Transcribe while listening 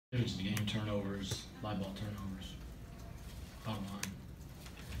It's the game turnovers, live ball turnovers. Bottom line.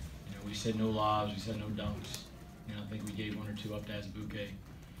 We said no lobs, we said no dunks. I think we gave one or two up to Azubuike.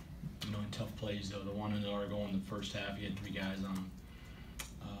 In tough plays though. The one in the Argo in the first half, he had 3 guys on him.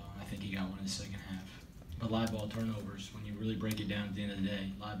 I think he got one in the second half. But live ball turnovers, when you really break it down at the end of the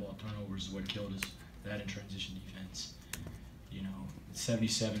day, live ball turnovers is what killed us. That and transition defense. It's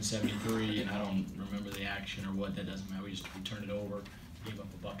 77-73, and I don't remember the action or what. That doesn't matter. We turned it over, gave up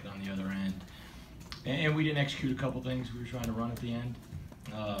a bucket on the other end. And we didn't execute a couple things we were trying to run at the end.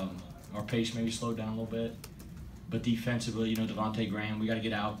 Our pace maybe slowed down a little bit. But defensively, Devontae Graham, we got to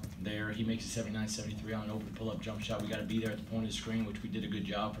get out there. He makes it 79-73 on an open pull-up jump shot. We got to be there at the point of the screen, which we did a good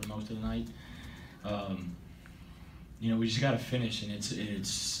job for most of the night. We just got to finish, and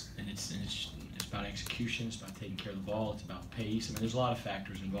it's about execution. It's about taking care of the ball. It's about pace. There's a lot of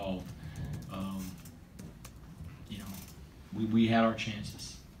factors involved. We had our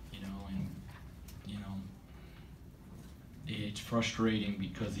chances, it's frustrating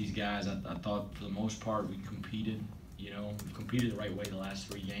because these guys, I thought for the most part we competed. We've competed the right way the last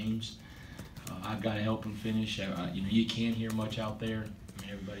 3 games. I've got to help them finish. You can't hear much out there.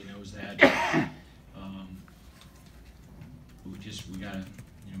 Everybody knows that.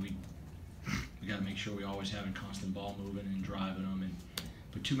 We got to make sure we always have a constant ball moving and driving them.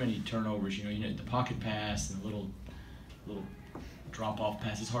 But too many turnovers. The pocket pass and the little drop-off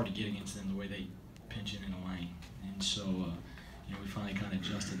pass. It's hard to get against them the way they pinch it in the lane. And so, we finally kind of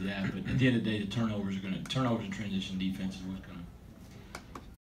adjusted to that. But at the end of the day, the turnovers and transition defense is what's going to